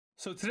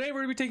So today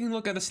we're going to be taking a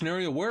look at a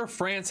scenario where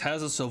France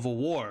has a civil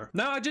war.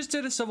 Now I just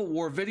did a civil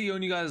war video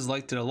and you guys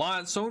liked it a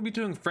lot, so I'm going to be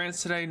doing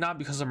France today, not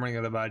because I'm running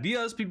out of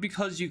ideas, but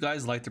because you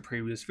guys liked the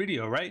previous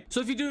video, right?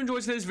 So if you do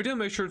enjoy today's video,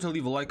 make sure to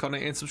leave a like on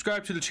it and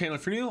subscribe to the channel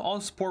if you're new. All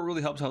the support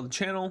really helps out the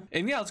channel.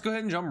 And yeah, let's go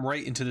ahead and jump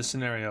right into this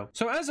scenario.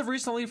 So as of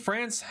recently,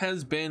 France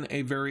has been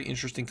a very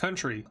interesting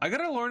country. I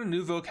gotta learn a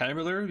new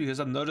vocabulary because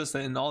I've noticed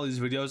that in all these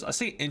videos, I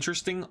say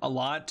interesting a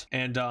lot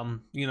and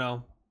you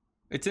know,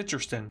 it's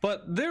interesting,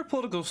 but their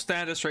political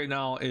status right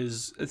now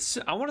is,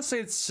 I want to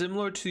say it's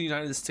similar to the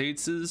United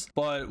States's,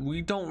 but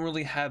we don't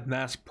really have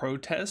mass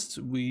protests.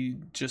 We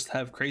just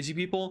have crazy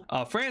people.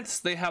 France,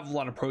 they have a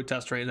lot of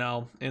protests right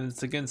now and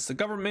it's against the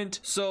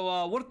government.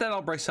 So what if that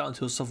all breaks out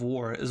into a civil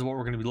war is what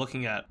we're going to be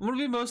looking at. I'm going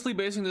to be mostly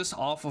basing this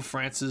off of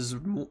France's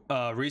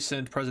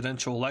recent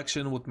presidential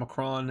election with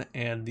Macron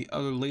and the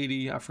other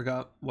lady. I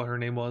forgot what her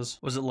name was.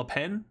 Was it Le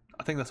Pen?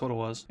 I think that's what it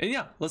was. And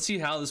yeah, let's see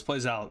how this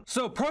plays out.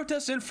 So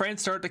protests in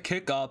France start to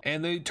kick up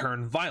and they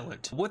turn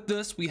violent. With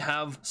this, we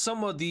have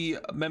some of the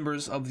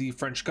members of the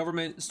French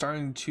government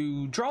starting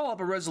to draw up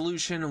a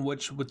resolution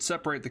which would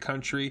separate the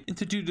country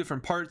into two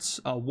different parts,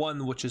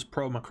 one which is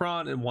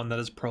pro-Macron and one that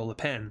is pro-Le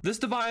Pen. This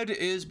divide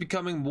is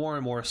becoming more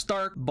and more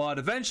stark, but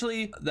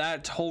eventually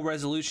that whole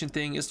resolution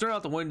thing is thrown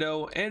out the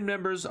window and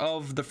members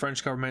of the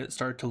French government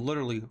start to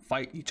literally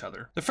fight each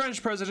other. The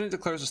French president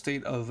declares a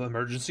state of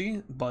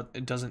emergency, but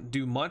it doesn't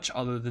do much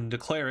other than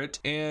declare it,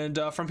 and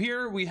from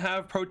here we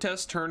have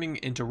protests turning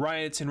into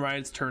riots and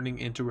riots turning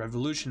into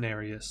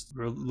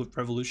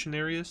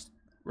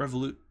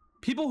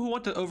people who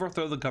want to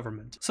overthrow the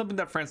government, something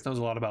that France knows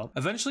a lot about.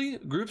 Eventually,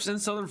 groups in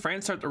southern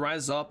France start to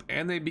rise up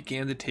and they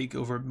began to take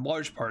over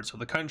large parts of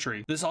the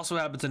country. This also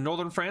happens in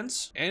northern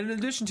France, and in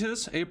addition to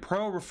this, a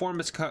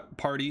pro-reformist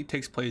party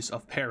takes place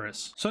of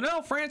Paris. So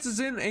now France is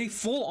in a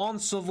full-on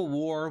civil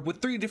war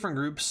with three different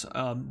groups,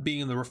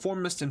 being the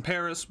reformists in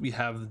Paris, we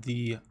have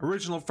the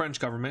original French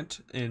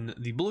government in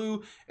the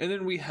blue, and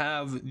then we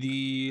have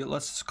the,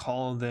 let's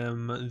call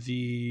them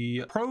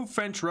the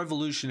pro-French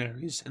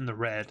revolutionaries in the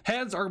red.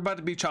 Heads are about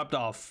to be chopped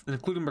off,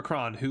 including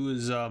Macron, who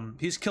is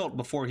he's killed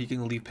before he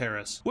can leave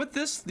Paris. With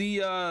this, the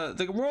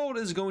world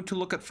is going to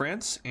look at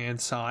France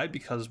and sigh,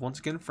 because once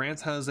again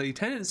France has a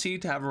tendency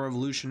to have a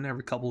revolution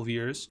every couple of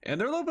years,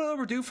 and they're a little bit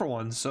overdue for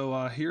one.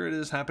 So here it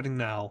is happening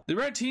now. The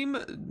red team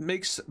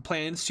makes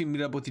plans to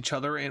meet up with each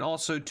other and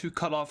also to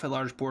cut off a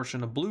large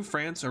portion of blue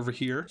France over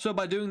here. So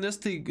by doing this,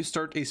 they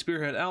start a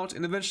spearhead out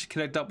and eventually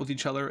connect up with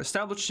each other,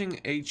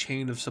 establishing a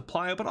chain of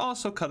supply, but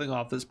also cutting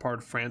off this part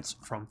of France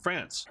from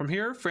France. From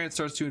here, France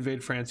starts to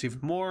invade France even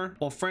more,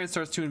 while France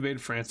starts to invade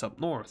France up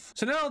north.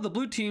 So now the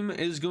blue team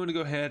is going to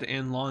go ahead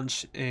and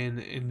launch an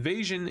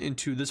invasion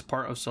into this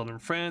part of southern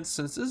France.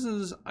 Since this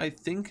is, I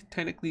think,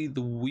 technically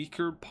the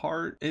weaker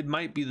part, it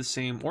might be the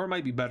same or it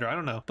might be better, I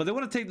don't know, but they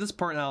want to take this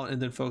part out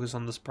and then focus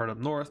on this part up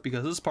north,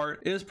 because this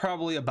part is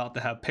probably about to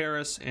have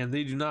Paris and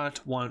they do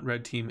not want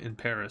red team in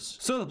Paris.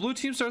 So the blue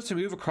team starts to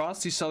move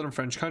across the southern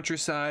French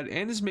countryside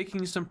and is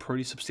making some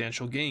pretty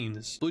substantial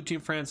gains. Blue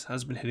team France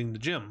has been hitting the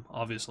gym,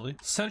 obviously.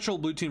 Central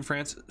blue team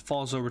France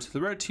falls over to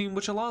the red team,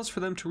 which allows for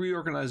them to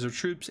reorganize their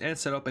troops and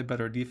set up a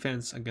better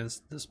defense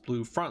against this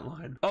blue front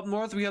line. Up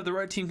north, we have the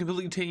red team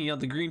completely taking out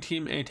the green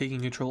team and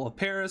taking control of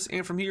Paris,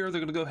 and from here they're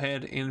going to go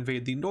ahead and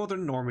invade the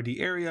northern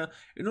Normandy area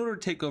in order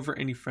to take over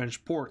any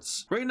French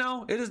ports. Right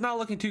now, it is not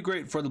looking too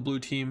great for the blue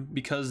team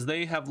because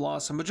they have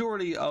lost a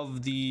majority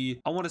of the,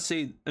 I want to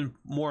say,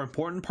 more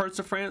important parts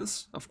of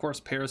France, of course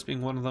Paris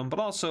being one of them, but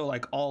also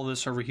like all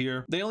this over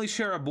here. They only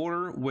share a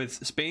border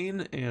with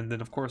Spain, and then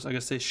of course I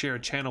guess they share a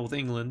channel with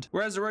England,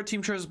 whereas the red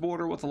team shares a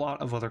border with a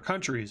lot of other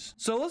countries.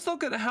 So let's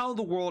look at how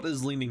the world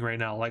is leaning right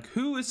now, like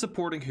who is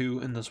supporting who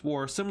in this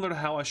war, similar to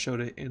how I showed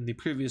it in the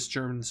previous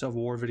German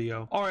Civil War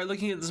video. Alright,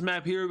 looking at this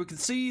map here, we can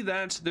see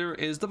that there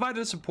is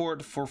divided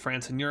support for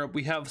France and Europe.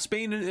 We have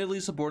Spain and Italy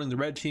supporting the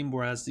red team,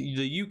 whereas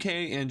the UK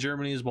and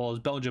Germany, as well as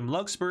Belgium and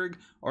Luxembourg,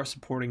 are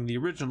supporting the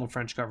original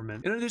French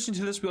government. In addition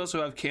to this, we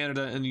also have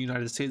Canada and the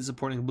United States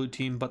supporting the blue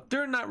team, but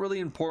they're not really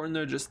important,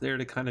 they're just there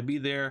to kind of be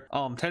there.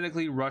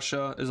 Technically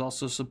Russia is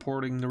also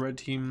supporting the red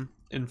team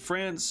in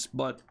France,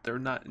 but they're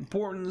not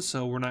important,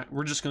 so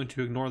we're just going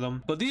to ignore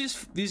them. But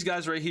these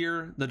guys right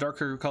here, the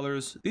darker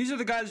colors, these are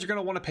the guys you're going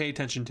to want to pay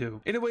attention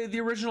to. Anyway, the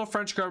original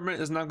French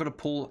government is now going to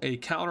pull a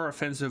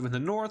counter-offensive in the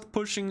north,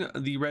 pushing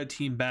the red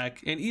team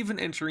back and even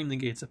entering the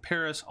gates of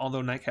Paris,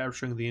 although not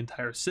capturing the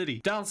entire city.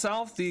 Down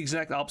south, the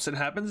exact opposite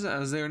happens,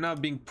 as they are now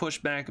being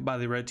pushed back by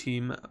the red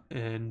team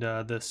in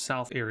the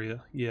south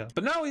area. Yeah,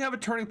 but now we have a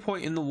turning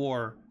point in the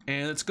war,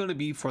 and it's going to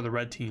be for the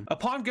red team.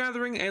 Upon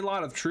gathering a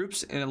lot of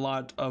troops and a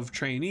lot of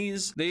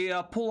trainees, they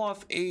pull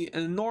off an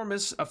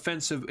enormous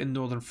offensive in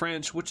northern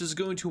France, which is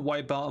going to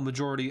wipe out a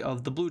majority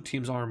of the blue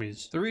team's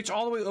armies. They reach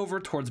all the way over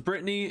towards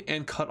Brittany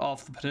and cut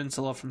off the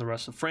peninsula from the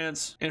rest of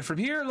France, and from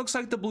here it looks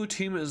like the blue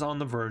team is on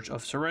the verge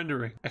of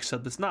surrendering,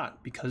 except it's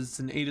not, because it's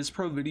an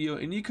AdizzPro video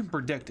and you can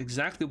predict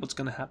exactly what's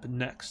going to happen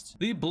next.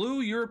 The blue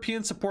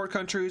European support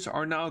countries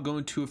are now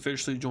going to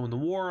officially join the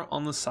war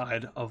on the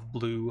side of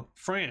blue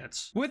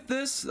France. With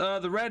this,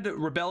 the red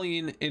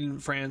rebellion in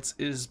France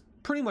is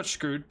pretty much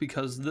screwed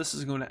because this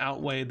is going to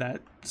outweigh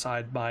that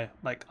side by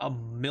like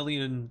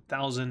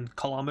 1,000,000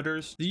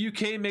 kilometers. The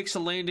UK makes a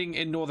landing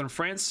in northern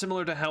France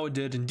similar to how it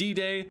did in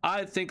D-Day.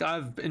 I think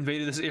I've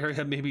invaded this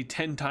area maybe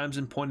 10 times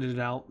and pointed it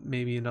out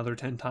maybe another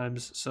 10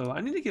 times, so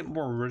I need to get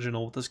more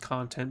original with this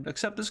content,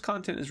 except this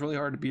content is really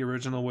hard to be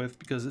original with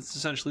because it's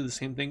essentially the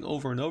same thing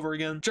over and over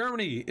again.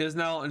 Germany is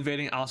now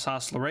invading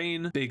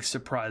Alsace-Lorraine, big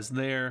surprise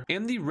there,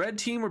 and the red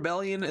team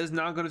rebellion is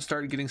now going to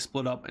start getting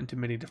split up into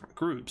many different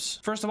groups.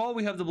 First of all,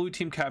 we have the blue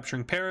team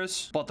capturing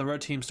Paris, but the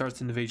red team starts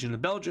an invasion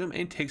of Belgium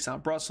and takes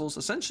out Brussels,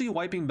 essentially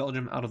wiping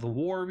Belgium out of the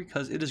war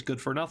because it is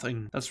good for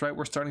nothing. That's right,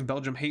 we're starting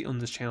Belgium hate on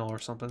this channel or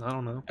something, I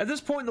don't know. At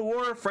this point in the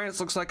war, France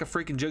looks like a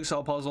freaking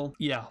jigsaw puzzle.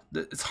 Yeah,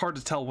 it's hard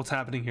to tell what's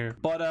happening here,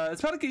 but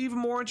it's about to get even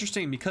more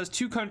interesting because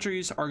two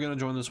countries are going to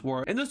join this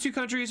war, and those two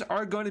countries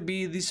are going to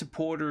be the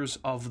supporters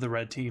of the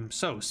red team,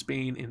 so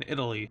Spain and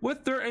Italy.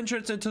 With their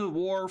entrance into the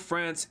war,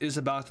 France is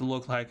about to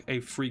look like a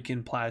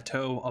freaking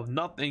plateau of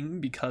nothing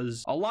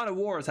because a lot of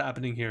war is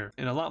happening here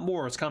and a lot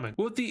more is coming.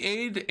 With the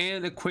aid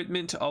and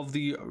equipment of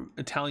the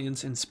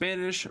Italians and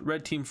Spanish,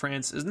 red team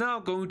France is now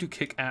going to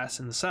kick ass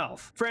in the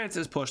south. France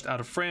is pushed out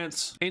of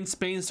France and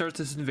Spain starts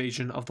its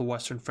invasion of the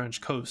western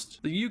French coast.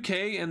 The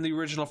UK and the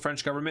original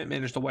French government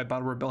managed to wipe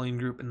out a rebellion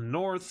group in the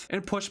north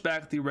and push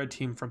back the red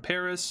team from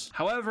Paris.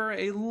 However,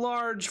 a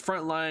large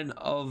front line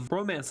of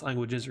Romance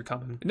languages are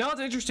coming. Now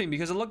it's interesting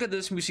because I look at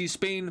this and we see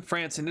Spain,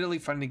 France, and Italy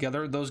fighting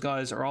together. Those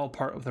guys are all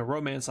part of the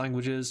Romance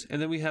languages,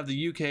 and then we have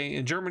the UK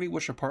and Germany,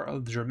 which are part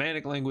of the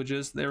Germanic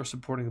languages. They're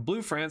supporting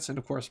Blue France, and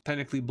of course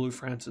technically Blue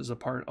France is a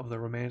part of the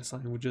Romance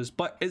languages,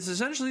 but it's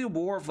essentially a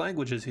war of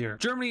languages here.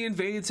 Germany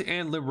invades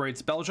and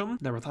liberates Belgium.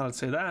 Never thought I'd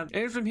say that.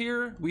 And from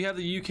here we have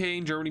the UK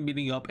and Germany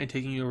meeting up and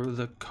taking over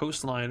the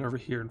coastline over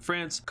here in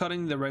France,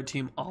 cutting the red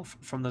team off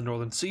from the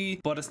Northern Sea,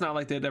 but it's not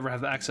like they'd ever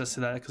have access to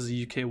that because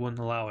the UK wouldn't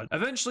allow it.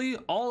 Eventually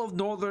all of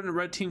northern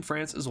red team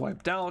France is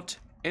wiped out,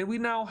 and we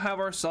now have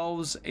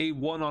ourselves a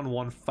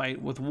one-on-one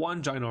fight with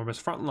one ginormous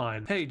front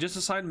line. Hey, just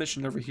a side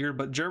mission over here,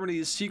 but Germany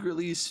is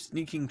secretly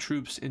sneaking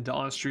troops into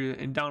Austria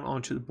and down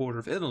onto the border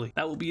of Italy.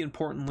 That will be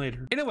important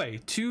later.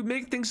 Anyway, to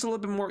make things a little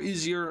bit more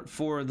easier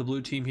for the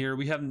blue team here,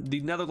 we have the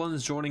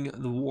Netherlands joining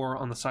the war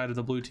on the side of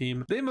the blue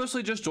team. They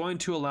mostly just joined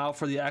to allow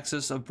for the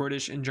access of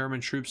British and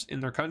German troops in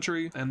their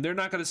country, and they're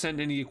not going to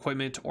send any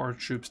equipment or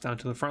troops down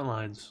to the front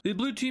lines. The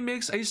blue team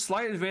makes a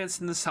slight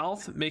advance in the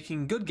south,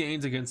 making good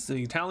gains against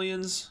the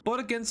Italians, but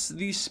against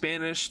the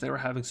Spanish, they were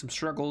having some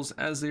struggles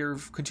as they are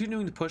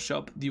continuing to push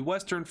up the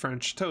western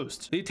French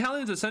coast. The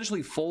Italians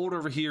essentially fold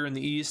over here in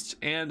the east,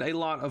 and a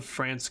lot of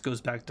France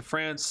goes back to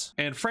France,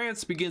 and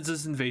France begins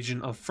its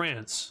invasion of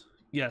France.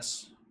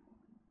 Yes,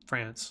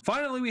 France.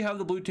 Finally, we have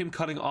the blue team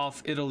cutting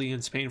off Italy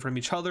and Spain from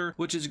each other,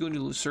 which is going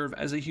to serve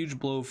as a huge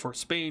blow for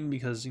Spain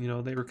because, you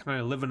know, they were kind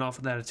of living off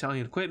of that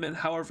Italian equipment.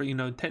 However, you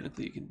know,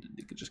 technically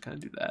you could just kind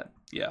of do that.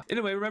 Yeah.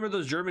 Anyway, remember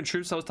those German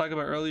troops I was talking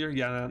about earlier?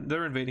 Yeah,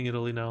 they're invading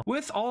Italy now.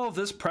 With all of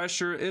this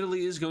pressure,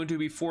 Italy is going to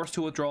be forced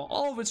to withdraw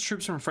all of its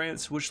troops from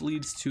France, which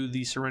leads to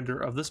the surrender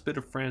of this bit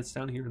of France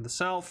down here in the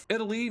south.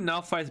 Italy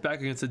now fights back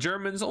against the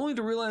Germans, only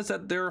to realize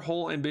that their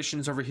whole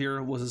ambitions over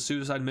here was a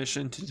suicide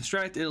mission to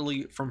distract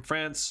Italy from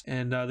France,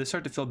 and they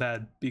start to feel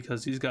bad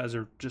because these guys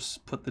are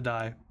just put to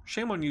die.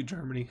 Shame on you,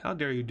 Germany. How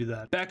dare you do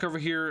that? Back over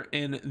here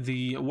in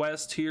the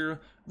west here,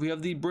 we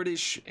have the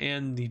British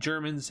and the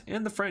Germans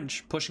and the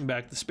French pushing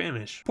back the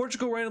Spanish.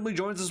 Portugal randomly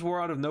joins this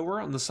war out of nowhere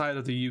on the side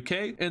of the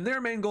UK, and their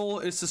main goal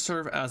is to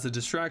serve as a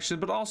distraction,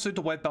 but also to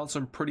wipe out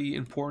some pretty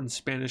important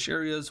Spanish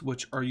areas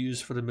which are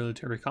used for the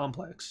military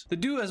complex. They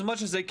do as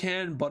much as they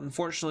can, but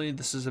unfortunately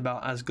this is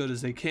about as good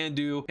as they can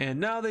do, and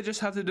now they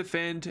just have to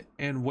defend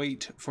and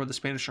wait for the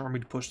Spanish army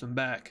to push them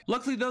back.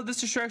 Luckily though,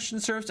 this distraction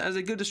serves as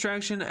a good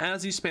distraction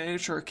as the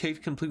Spanish are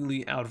kicked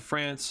completely out of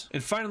France.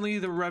 And finally,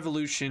 the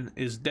revolution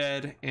is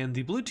dead and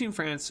the blue team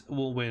France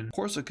will win.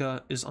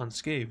 Corsica is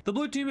unscathed. The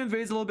blue team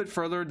invades a little bit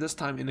further, this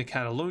time into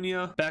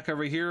Catalonia. Back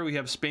over here, we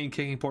have Spain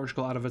kicking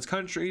Portugal out of its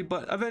country,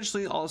 but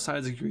eventually all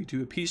sides agree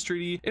to a peace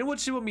treaty in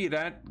which they will meet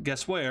at,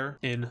 guess where?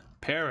 In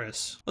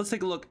Paris. Let's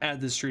take a look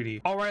at this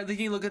treaty. All right,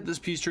 taking a look at this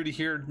peace treaty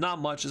here,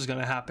 not much is going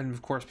to happen,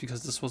 of course,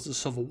 because this was a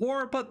civil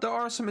war, but there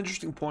are some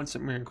interesting points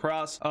that we can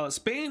cross.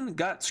 Spain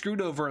got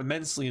screwed over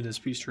immensely in this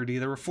peace treaty.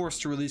 They were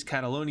forced to release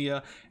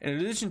Catalonia, and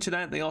in addition to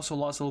that, they also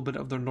lost a little bit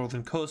of their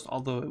northern coast,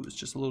 although it was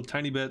just a little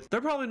tiny bit.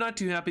 They're probably not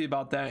too happy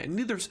about that, and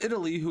neither is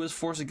Italy, who was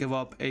forced to give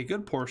up a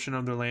good portion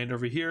of their land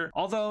over here.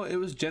 Although it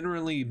was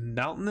generally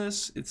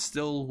mountainous, it's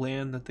still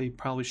land that they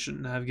probably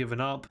shouldn't have given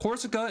up.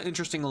 Corsica,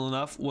 interestingly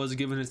enough, was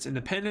given its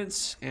independence,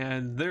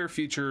 and their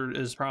future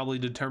is probably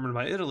determined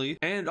by Italy.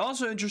 And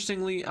also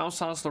interestingly,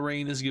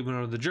 Alsace-Lorraine is given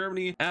over to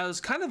Germany as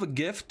kind of a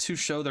gift to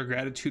show their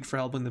gratitude for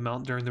helping them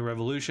out during the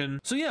revolution.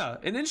 So yeah,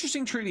 an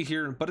interesting treaty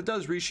here, but it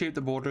does reshape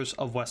the borders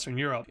of Western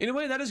Europe.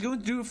 Anyway, that is going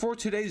to do it for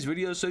today's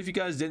video. So if you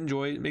guys did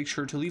enjoy it, make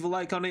sure to leave a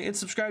like on it and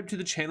subscribe to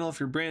the channel if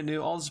you're brand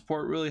new. All the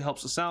support really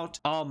helps us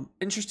out.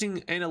 Interesting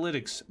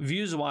analytics,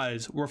 views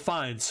wise, we're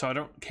fine, so I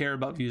don't care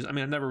about views. I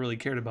mean, I've never really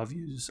cared about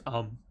views,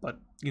 but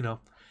you know,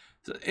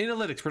 So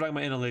analytics, we're talking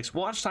about analytics.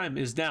 Watch time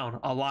is down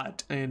a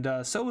lot, and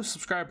so is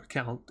subscriber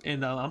count.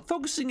 And I'm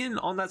focusing in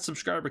on that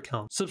subscriber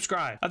count.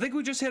 Subscribe. I think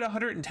we just hit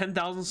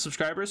 110,000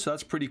 subscribers, so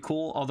that's pretty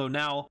cool. Although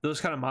now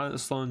those kind of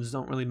milestones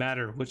don't really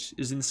matter, which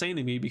is insane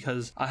to me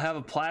because I have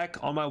a plaque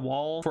on my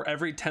wall for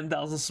every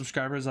 10,000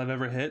 subscribers I've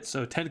ever hit.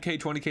 So 10K,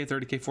 20K,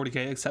 30K,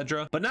 40K,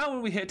 etc. But now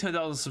when we hit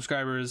 10,000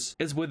 subscribers,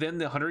 it's within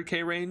the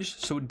 100K range,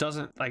 so it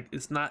doesn't like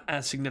it's not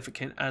as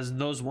significant as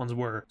those ones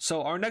were.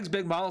 So our next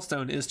big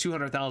milestone is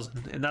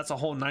 200,000, and that's a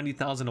whole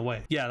 90,000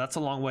 away. Yeah, that's a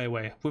long way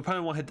away. We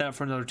probably won't hit that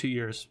for another 2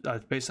 years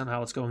based on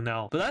how it's going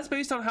now, but that's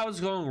based on how it's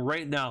going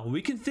right now.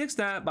 We can fix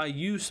that by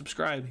you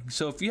subscribing.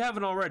 So if you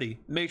haven't already,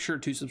 make sure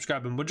to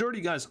subscribe. And majority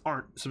of you guys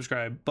aren't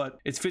subscribed, but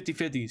it's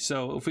 50-50.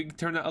 So if we can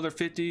turn that other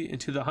 50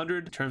 into the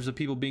 100 in terms of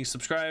people being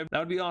subscribed, that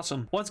would be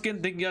awesome. Once again,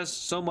 thank you guys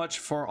so much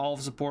for all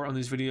the support on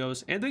these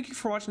videos, and thank you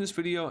for watching this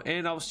video,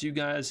 and I'll see you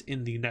guys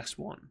in the next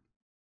one.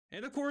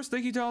 And of course,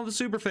 thank you to all the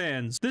super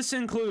fans. This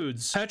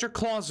includes Patrick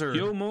Clauser,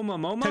 Yo Moma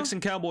Moma, Texan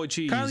Cowboy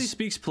Cheese, Kylie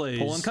Speaks Plays,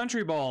 Poland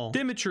Country Ball,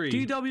 Dimitri,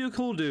 DW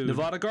Cool Dude,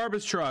 Nevada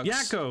Garbage Trucks,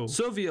 Yakko,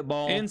 Soviet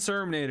Ball, and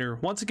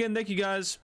Serminator. Once again, thank you guys.